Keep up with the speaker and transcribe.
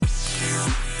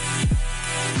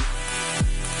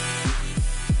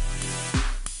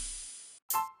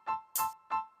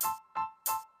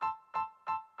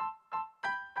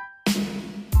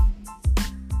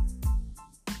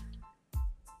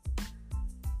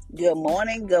Good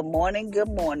morning, good morning, good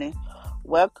morning.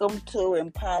 Welcome to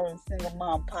Empowering Single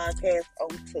Mom Podcast on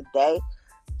today.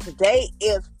 Today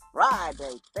is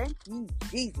Friday. Thank you,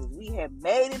 Jesus. We have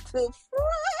made it to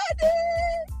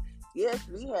Friday. Yes,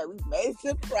 we have. We made it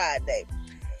to Friday.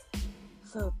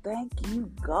 So thank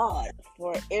you, God,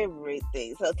 for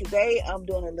everything. So today I'm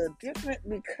doing a little different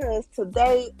because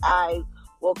today I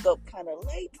woke up kind of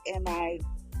late and I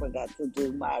forgot to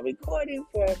do my recording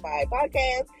for my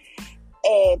podcast.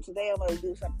 And today I'm going to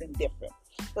do something different.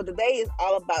 So today is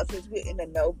all about since we're in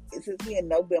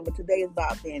November, today is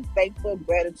about being thankful,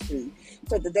 gratitude.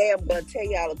 So today I'm going to tell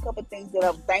y'all a couple things that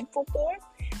I'm thankful for,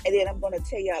 and then I'm going to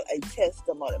tell y'all a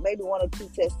testimony, maybe one or two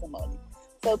testimonies.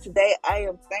 So today I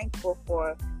am thankful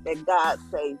for that God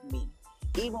saved me,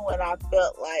 even when I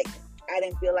felt like I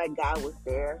didn't feel like God was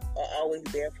there or always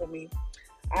there for me.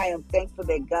 I am thankful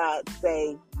that God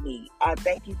saved me. I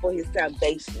thank you for His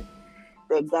salvation,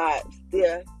 that God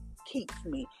still keeps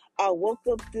me. I woke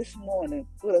up this morning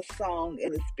with a song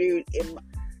in the spirit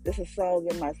there's a song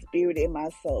in my spirit, in my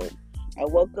soul. I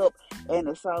woke up and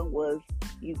the song was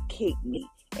 "You Keep Me,"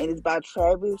 and it's by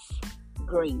Travis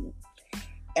Green.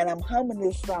 And I'm humming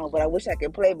this song, but I wish I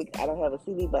could play it because I don't have a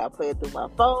CD, but I play it through my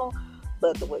phone.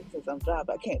 But since I'm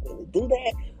driving, I can't really do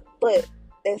that. But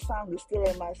that song is still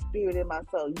in my spirit, in my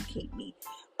soul. You keep me.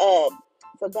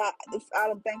 So God, this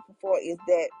all I'm thankful for is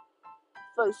that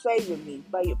for saving me,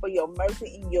 for your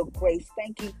mercy and your grace.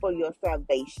 Thank you for your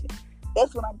salvation.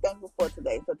 That's what I'm thankful for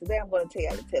today. So today I'm going to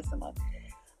tell you a testimony.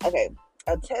 Okay,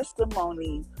 a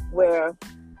testimony where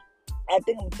I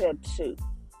think I'm going to tell two.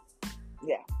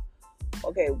 Yeah.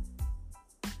 Okay.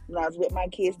 When I was with my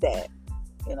kid's dad,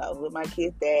 I was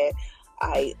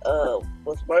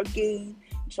working,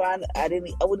 I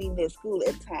wasn't even in school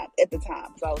at the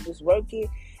time. So I was just working,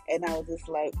 and I was just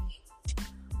like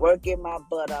working my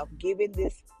butt off, giving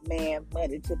this man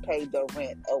money to pay the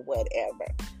rent or whatever.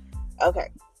 Okay,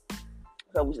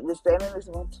 so we're staying in this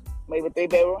one, maybe three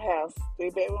bedroom house,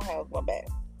 my bad,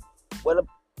 with a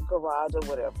garage or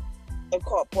whatever, a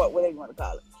carport, whatever you want to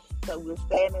call it. So we're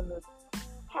staying in this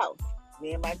house,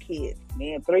 me and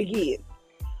three kids.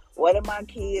 Two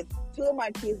of my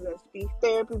kids were in speech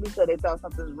therapy because they thought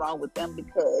something was wrong with them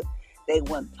because they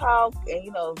wouldn't talk,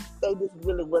 and they just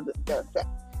really wasn't their self.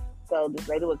 So this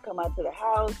lady would come out to the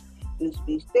house, do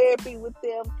speech therapy with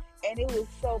them, and it was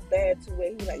so bad to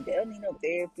where he like, they don't need no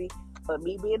therapy. But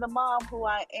me being the mom who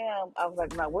I am, I was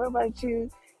like, not worry about you.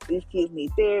 These kids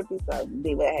need therapy, so I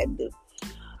did what I had to do.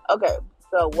 Okay,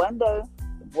 so one day,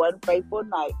 one fateful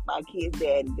night, my kid's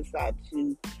dad decided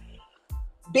to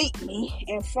beat me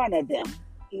in front of them.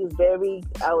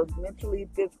 I was mentally,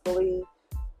 physically,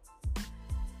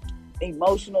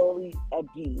 emotionally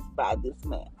abused by this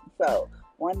man. So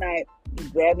one night, he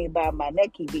grabbed me by my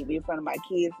neck. He beat me in front of my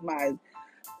kids. My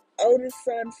oldest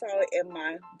son saw it, and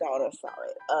my daughter saw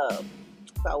it.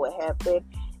 Saw what happened,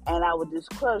 and I was just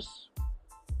crushed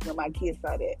when my kids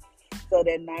saw that. So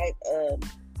that night,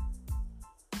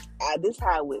 this is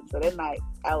how it went. So that night,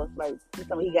 I was like, he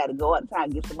told me he got to go out of town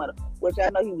and get some money, which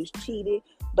I know he was cheating,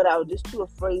 but I was just too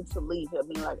afraid to leave him. I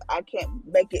mean, like, I can't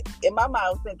make it. In my mind, I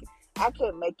was thinking, I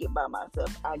can't make it by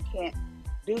myself. I can't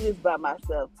do this by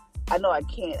myself. I know I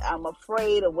can't. I'm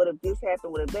afraid of what if this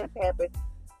happened, what if that happened.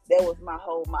 That was my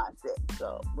whole mindset.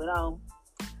 So when I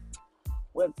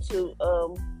went to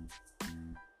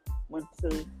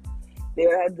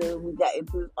there, we got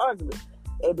into this argument.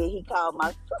 And then he called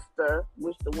my sister,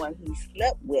 which the one he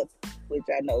slept with, which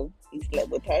I know he slept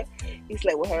with her. He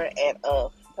slept with her, and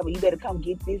told me, you better come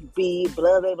get this big,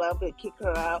 blah, blah, blah, I'm going to kick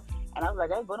her out. And I was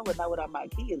like, I ain't going to not without my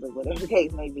kids or whatever the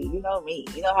case may be. You know me.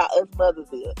 You know how us mothers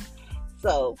do.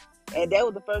 So, and that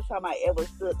was the first time I ever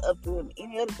stood up to him.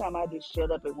 Any other time I just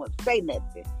shut up and wouldn't say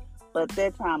nothing. But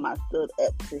that time I stood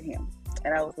up to him.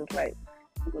 And I was just like,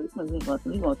 you going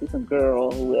to see some girl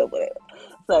or whoever.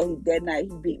 So that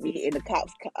night he beat me, and the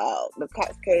cops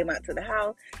came out to the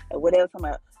house and whatever.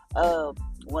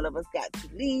 One of us got to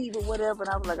leave or whatever, and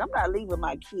I was like, I'm not leaving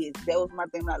my kids. That was my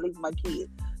thing, not leaving my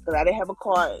kids, because I didn't have a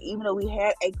car. Even though we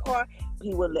had a car,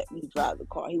 he wouldn't let me drive the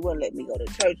car. He wouldn't let me go to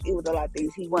church. It was a lot of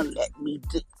things he wouldn't let me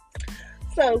do.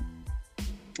 So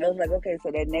I was like, okay.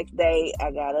 So that next day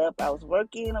I got up, I was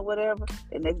working or whatever.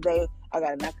 The next day I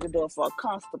got a knock at the door for a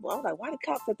constable. I was like, why the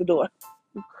cops at the door?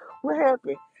 What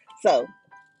happened? So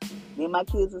me and my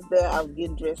kids was there. I was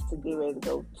getting dressed to get ready to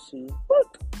go to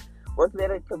work. Working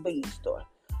at a convenience store.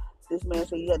 This man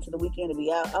said, you got to the weekend to be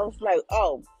out. I was like,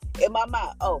 oh, in my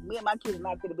mind, me and my kids are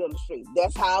not going to be on the street.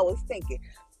 That's how I was thinking.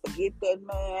 Forget that,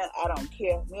 man. I don't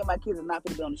care. Me and my kids are not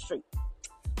going to be on the street.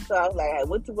 So I was like, I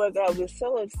went to work. I was just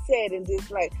so upset and just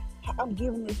like, I'm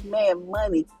giving this man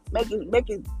money,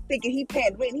 making thinking he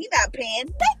paying rent. He not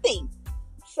paying nothing.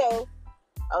 So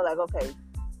I was like, okay.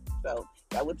 So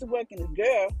I went to work, and this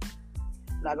girl,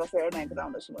 I'm not gonna say her name because I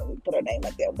don't know if she want to put her name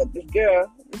like that, but this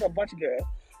girl, there's a bunch of girls.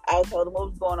 I told them what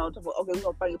was going on. Okay, we're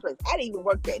gonna find your place. I didn't even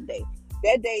work that day.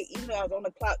 That day, even though I was on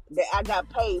the clock, that I got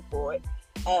paid for it.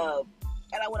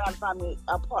 And I went out to find me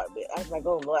an apartment. I was like,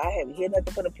 oh Lord, I haven't heard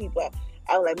nothing from the people.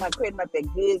 I was like, my credit not that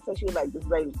good. So she was like,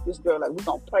 this girl, like, we're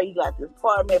gonna pray. You got this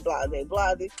apartment, blah, blah,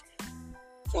 blah.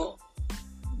 So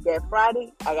that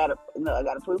Friday, I got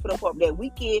approved for the apartment. That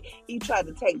weekend, he tried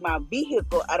to take my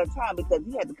vehicle out of town because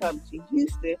he had to come to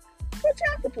Houston for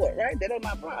child support, right? That ain't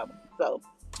my problem. So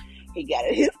he got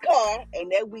in his car, and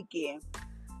that weekend,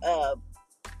 one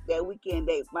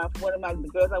of the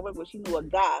girls I work with, she knew a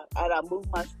guy, and I moved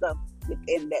my stuff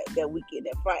within that weekend.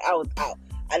 That Friday, I was out.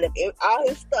 I left all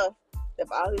his stuff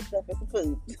and some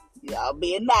food. Y'all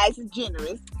being nice and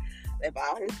generous. Left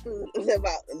all his food.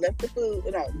 Left the food.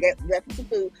 Left some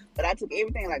food. But I took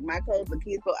everything, like my clothes, the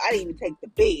kids' clothes. I didn't even take the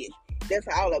bed. That's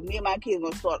how I was like, me and my kids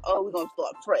gonna start. Oh, we're gonna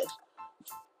start fresh.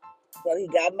 So he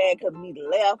got mad because we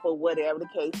left or whatever the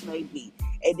case may be.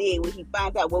 And then when he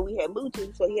found out where we had moved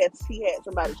to, so he had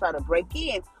somebody try to break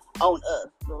in on us.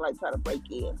 So like try to break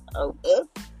in on us.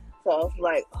 So I was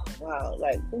like, oh wow,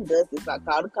 like who does this? I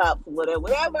called the cops or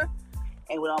whatever,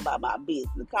 and went on about my business.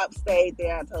 The cops stayed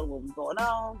there. I told them what was going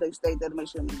on. They stayed there to make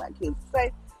sure me and my kids were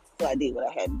safe. So I did what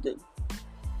I had to do.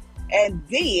 And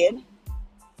then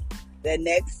the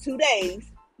next 2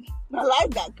 days, my light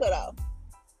got cut off.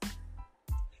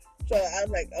 So I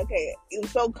was like, okay, it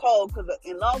was so cold because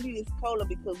in Longview it's colder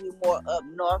because we're more up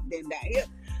north than down here.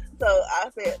 So I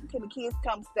said, can the kids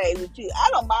come stay with you? I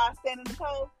don't mind staying in the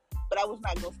cold, but I was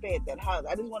not going to stay at that house.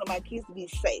 I just wanted my kids to be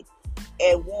safe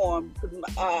and warm because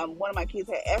one of my kids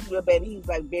had asthma, but he was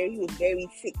very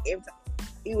sick every time.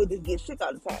 He would just get sick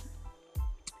all the time.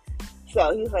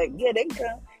 So he was like, yeah, they can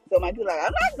come. So my kid was like,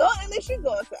 I'm not going unless you're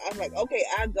going. So I was like, okay,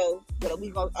 I'll go, but we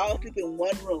going to all sleep in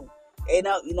one room. And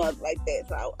like that.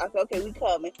 So I said, okay, we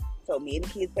coming. So me and the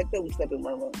kids back there, we slept in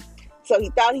one room. So he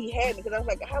thought he had me because I was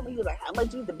like, how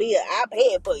much is the bill? I pay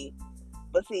it for you.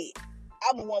 But see,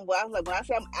 I'm the one where I was like, when I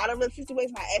say I'm out of a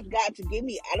situation, I ask God to get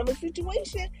me out of a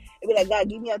situation. It be like, God,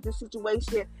 get me out of this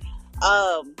situation.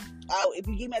 If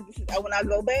you get me out of this situation, when I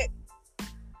go back,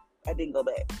 I didn't go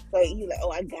back. So he was like,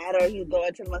 oh, I got her. He was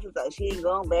going to my sister, she ain't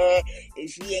going back. And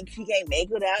she can't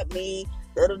make it without me.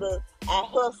 I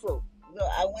hustled.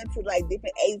 I went to like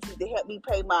different agencies to help me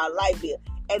pay my light bill,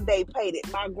 and they paid it.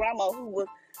 My grandma, who was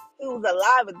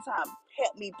alive at the time,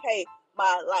 helped me pay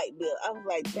my light bill. I was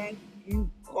like, thank you,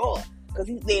 God. Because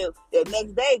he said the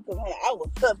next day, because I was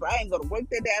tough. I ain't going to work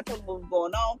that day. I told him what was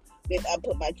going on. Then I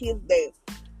put my kids there.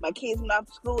 My kids went off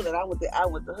to school, and I went to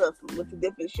hustle, went to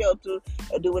different shelters,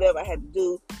 and do whatever I had to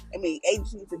do.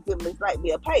 Agencies to give me his light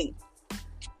bill paid.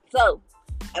 So,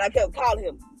 and I kept calling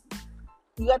him.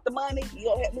 You got the money? You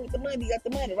gonna help me with the money? You got the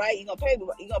money, right? You gonna pay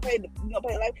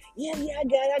like, yeah, I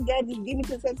got it. Just give me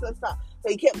to such. So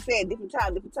he kept saying different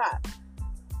time.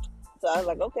 So I was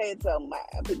like, okay. So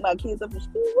I picked my kids up from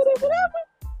school, whatever.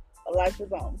 My life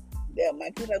was on. Yeah, my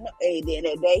kids like, and then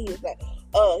that day he was like,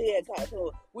 he had called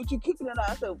to what you kicking it on?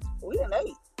 I said, we didn't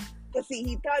eat. Cause see,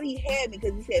 he thought he had me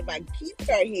because he said if I keep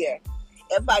her here,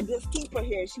 if I just keep her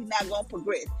here, she's not gonna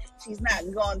progress. She's not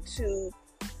going to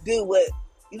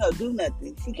do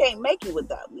nothing. She can't make it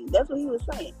without me. That's what he was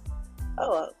saying.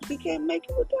 Oh, she can't make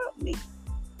it without me.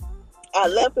 I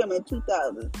left him in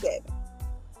 2007.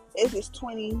 This is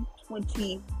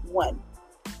 2021.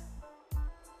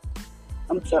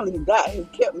 I'm telling you, God has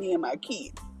kept me and my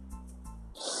kids.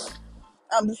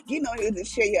 I'm just getting on here to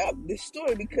share you this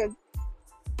story because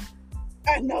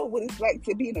I know what it's like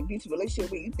to be in an abusive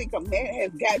relationship where you think a man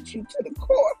has got you to the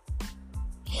core.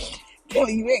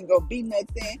 Telling you ain't gonna be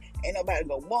nothing, ain't nobody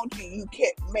gonna want you, you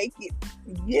can't make it.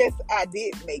 Yes, I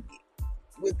did make it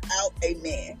without a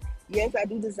man. Yes, I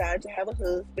do desire to have a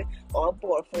husband or a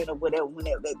boyfriend or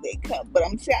whenever they come. But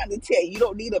I'm trying to tell you, you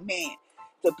don't need a man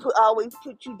to always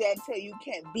put you down and tell you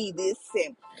can't be this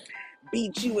and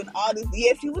beat you and all this.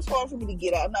 Yes, it was hard for me to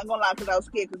get out. I'm not gonna lie because I was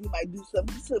scared because he might do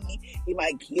something to me. He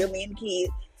might kill me and the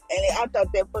kids. And I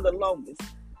thought that for the longest.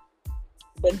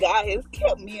 But God has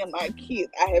kept me and my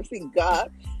kids. I have seen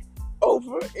God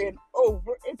over and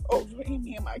over and over in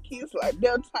me and my kids' life.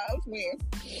 There are times when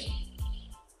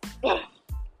I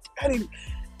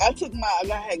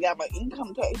had got my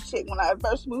income tax check when I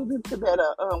first moved into that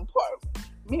apartment.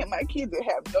 Me and my kids didn't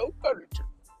have no furniture.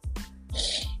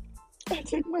 I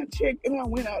took my check and I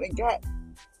went out and got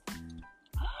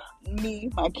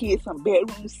me, my kids, some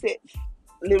bedroom sets,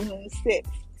 living room sets.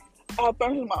 I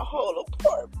furnished my whole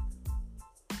apartment.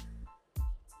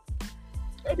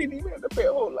 I didn't even have to pay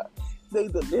a whole lot. They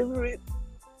delivered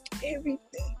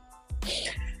everything.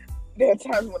 There are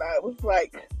times when I was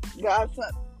like, God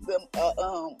sent them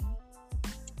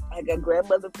like a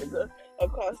grandmother figure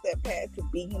across that path to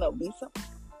be something.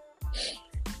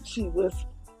 She was,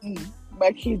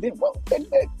 my kids didn't want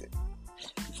connected.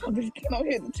 So I'm just getting on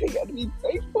here to tell y'all to be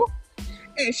faithful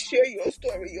and share your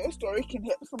story. Your story can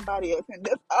help somebody else, and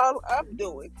that's all I'm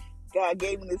doing. God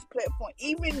gave me this platform,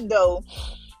 even though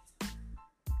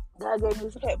God gave me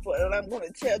this platform, and I'm going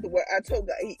to tell the world. I told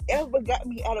God, He ever got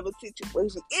me out of a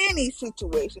situation, any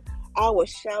situation, I will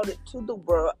shout it to the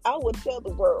world. I will tell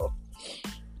the world,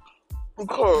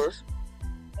 because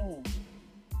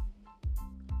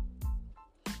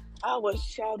I will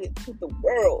shout it to the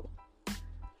world.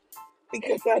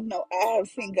 Because I know I have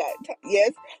seen God.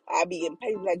 Yes, I be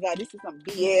impatient like, God, this is some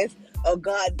BS. Or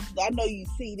God, I know you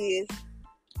see this.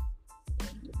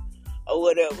 Or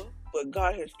whatever. But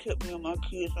God has kept me and my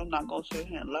kids. I'm not going to sit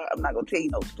here and lie. I'm not going to tell you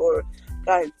no story.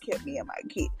 God has kept me and my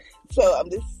kids. So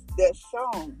that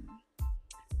song,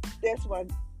 that's why,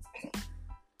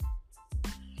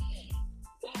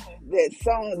 that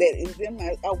song that is in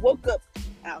I woke up,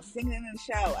 I was singing in the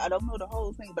shower. I don't know the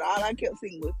whole thing, but all I kept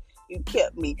singing was, You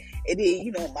Kept Me. And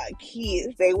then, my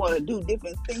kids, they want to do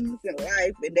different things in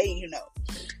life. And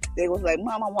they was like,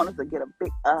 Mom, I want us to get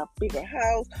a bigger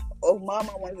house. Or Mom,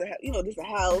 I want us to have, just a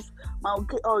house. Mom,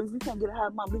 if you can't get a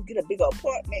house, Mom, let's get a bigger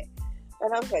apartment.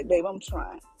 And I was like, babe, I'm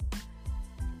trying.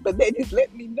 But they just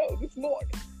let me know this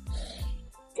morning.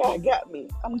 God got me.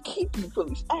 I'm going to keep you,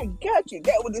 Felicia. I got you.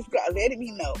 That was this God letting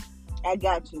me know. I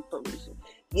got you, Felicia.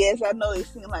 Yes, I know it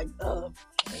seemed like,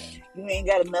 you ain't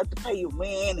got enough to pay your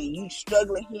rent and you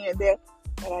struggling here and there,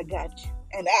 but I got you.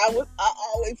 And I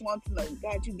always want to know,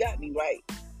 God, you got me, right?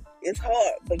 It's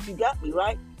hard, but you got me,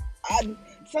 right?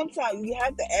 Sometimes you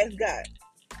have to ask God.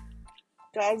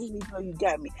 God, I just need to know you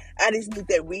got me. I just need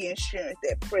that reassurance,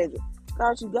 that presence.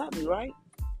 God, you got me, right?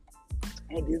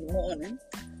 And this morning,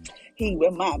 He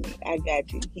remind me, I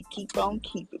got you. He keep on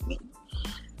keeping me.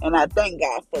 And I thank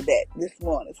God for that this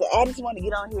morning. So I just want to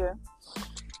get on here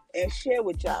and share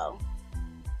with y'all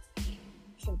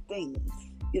some things,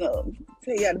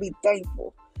 tell y'all to be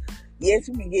thankful. Yes,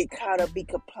 we can get caught up, be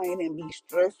complaining, be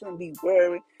stressing, be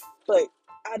worried, but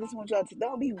I just want y'all to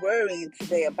don't be worrying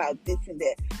today about this and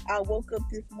that. I woke up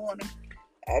this morning,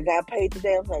 I got paid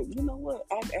today. I was like, you know what?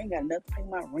 I ain't got enough to pay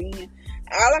my rent.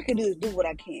 All I can do is do what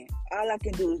I can. All I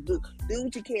can do is do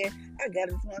what you can. I got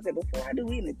it this morning. I said, before I do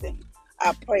anything,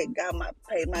 I pray God might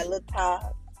pay my little tithe,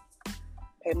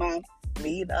 pay my $1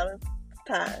 million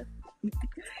tithe.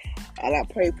 And I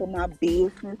prayed for my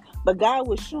business. But God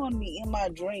was showing me in my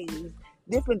dreams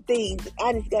different things.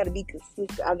 I just got to be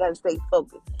consistent. I got to stay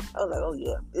focused. I was like, oh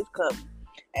yeah, it's coming.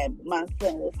 And my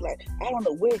son was like, I don't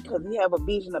know where, because he have a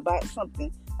vision about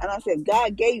something. And I said,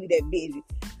 God gave you that vision.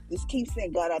 Just keep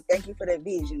saying, God, I thank you for that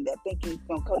vision. I think it's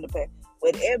going to come to pass.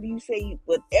 Whatever you say,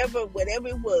 whatever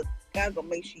it was, God going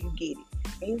to make sure you get it.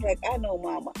 And he's like, I know,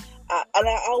 Mama.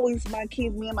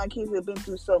 Me and my kids have been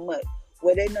through so much.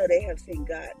 Where they know they have seen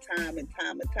God time and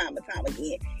time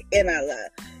again in our lives.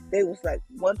 They was like,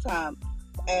 one time,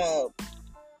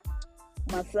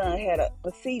 my son had a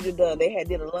procedure done. They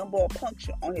did a lumbar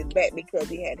puncture on his back because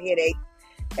he had headache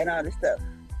and all this stuff.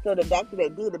 So the doctor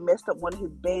that did it messed up one of his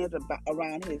bands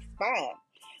around his spine.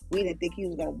 We didn't think he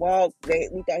was going to walk.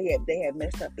 We thought they had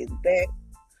messed up his back.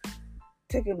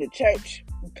 Took him to church.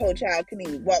 Poor child couldn't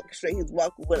even walk straight. He was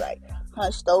walking with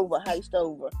hunched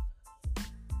over.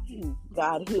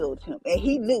 God healed him. And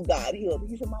he knew God healed him.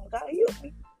 He said, Mama, God healed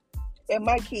me. And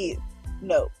my kids,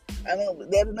 no. I mean,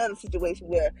 there's another situation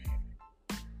where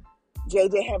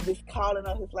JJ have this calling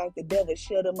on his life. The devil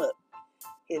shut him up.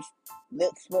 His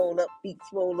lips swole up, feet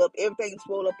swole up, everything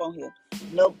swole up on him.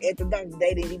 Nope, at the doctor,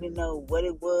 they didn't even know what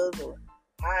it was or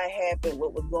how it happened,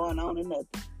 what was going on, or nothing.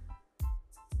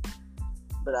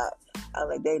 But I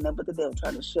like, they ain't nothing but the devil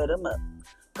trying to shut him up.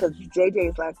 Because JJ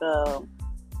is like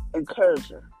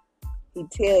encourager. He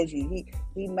tells you,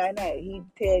 he might not, he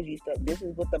tells you stuff. This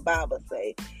is what the Bible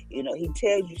say. He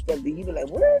tells you stuff that you be like,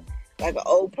 what? Like an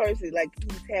old person, like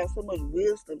he has so much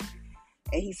wisdom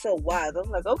and he's so wise. I'm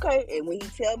like, okay. And when he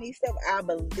tell me stuff, I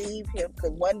believe him.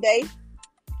 Because one day,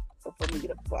 let me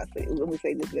get up before I say, let me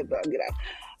say this before I get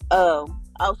out.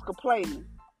 I was complaining.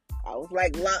 I was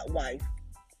like Lot wife.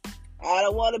 I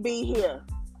don't want to be here.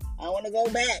 I want to go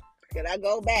back. Can I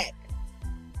go back?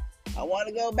 I want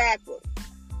to go backwards.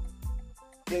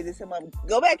 They just said, Mom,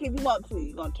 go back if you want to.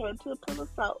 You're going to turn to a pillar of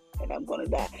salt, and I'm going to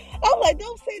die. I was like,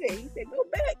 don't say that. He said, go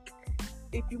back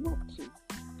if you want to.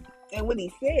 And when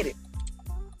he said it,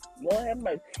 Lord have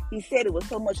mercy, he said it with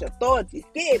so much authority. It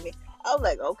scared me. I was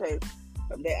like, okay,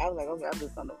 from that, I was like, okay, I'm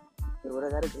just gonna do what I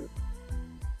gotta do.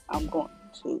 I'm going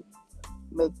to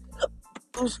make,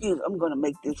 I'm gonna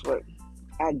make this work.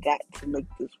 I got to make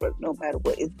this work no matter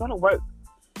what. It's gonna work.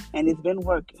 And it's been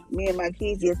working. Me and my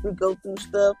kids, yes, we go through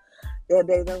stuff. The other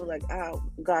day, they were like, oh,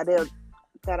 God,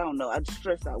 I don't know. I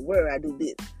stress, I worry, I do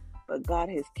this. But God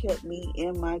has kept me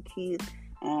and my kids.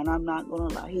 And I'm not going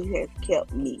to lie. He has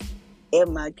kept me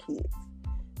and my kids.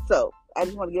 So I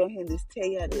just want to get on here and just tell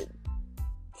you to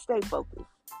stay focused.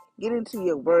 Get into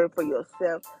your word for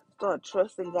yourself. Start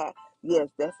trusting God. Yes,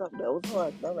 that's something that was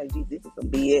hard. I was like, geez, this is some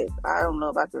BS. I don't know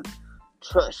if I can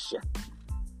trust you.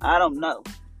 I don't know.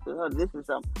 This is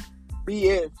some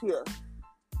BS here.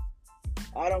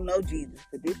 I don't know, Jesus,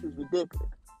 but this is ridiculous.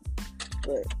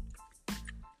 But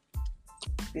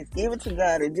just give it to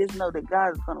God and just know that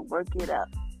God is going to work it out.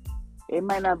 It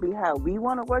might not be how we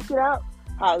want to work it out,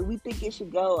 how we think it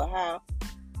should go, or how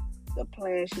the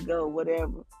plan should go, or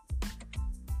whatever.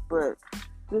 But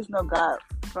just know God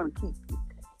is going to keep you.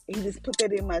 He just put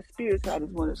that in my spirit, so I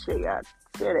just want to share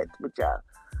that with y'all.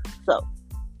 So,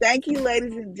 thank you,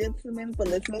 ladies and gentlemen, for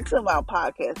listening to my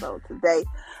podcast on today.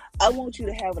 I want you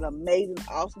to have an amazing,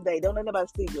 awesome day. Don't let nobody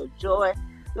steal your joy.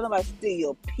 Don't let nobody steal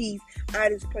your peace. I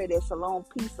just pray that shalom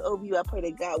peace over you. I pray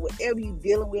that God, whatever you're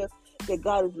dealing with, that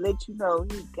God has let you know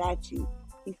He got you.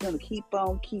 He's going to keep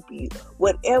on keeping you.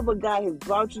 Whatever God has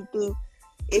brought you through,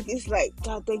 if it's like,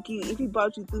 God, thank you. If He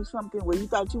brought you through something where you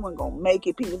thought you weren't going to make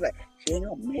it, people like, she ain't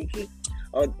going to make it.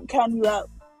 Or count you out.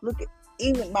 Look at,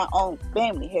 even my own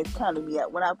family has counted me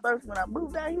out. When I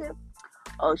moved out here,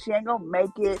 oh, she ain't gonna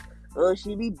make it. Oh,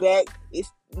 she be back. They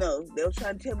were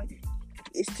trying to tell me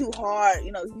it's too hard.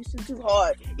 Houston too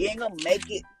hard. You ain't gonna make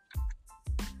it.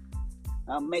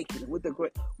 I'm making it with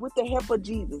the help of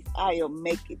Jesus. I am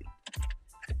making it.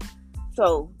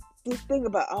 So just think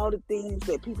about all the things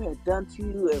that people have done to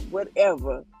you and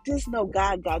whatever. Just know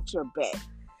God got your back.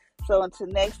 So until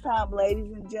next time,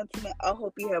 ladies and gentlemen, I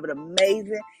hope you have an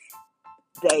amazing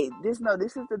day. This is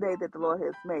the day that the Lord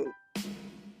has made.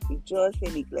 Rejoice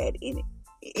and be glad in it.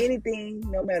 Anything,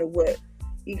 no matter what.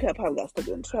 You probably got stuck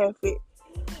in traffic.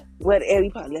 Whatever,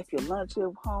 you probably left your lunch at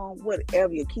home.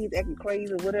 Whatever, your kids acting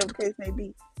crazy, whatever the case may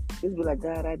be. Just be like,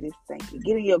 God, I just thank you.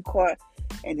 Get in your car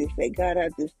and just say, God, I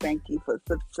just thank you for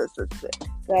such.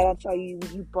 God, I tell you,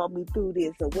 you brought me through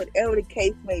this, or whatever the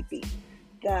case may be.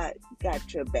 God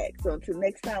got your back. So until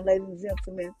next time, ladies and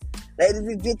gentlemen,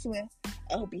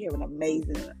 I hope you have an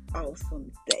amazing and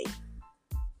awesome day.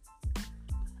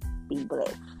 Be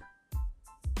blessed.